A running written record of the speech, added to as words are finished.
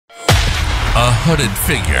a hooded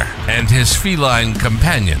figure and his feline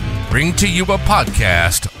companion bring to you a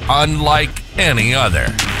podcast unlike any other,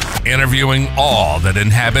 interviewing all that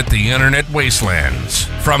inhabit the internet wastelands,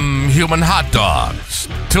 from human hot dogs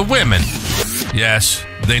to women. Yes,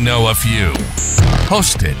 they know a few.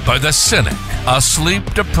 Hosted by the cynic, a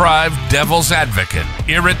sleep-deprived devil's advocate,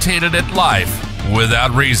 irritated at life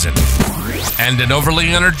without reason, and an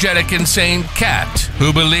overly energetic, insane cat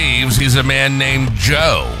who believes he's a man named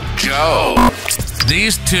Joe.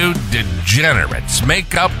 These two degenerates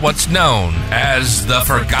make up what's known as the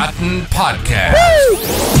Forgotten Podcast,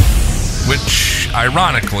 which,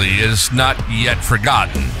 ironically, is not yet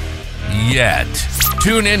forgotten. Yet.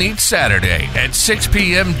 Tune in each Saturday at 6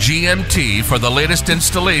 p.m. GMT for the latest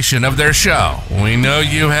installation of their show. We know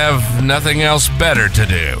you have nothing else better to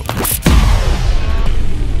do.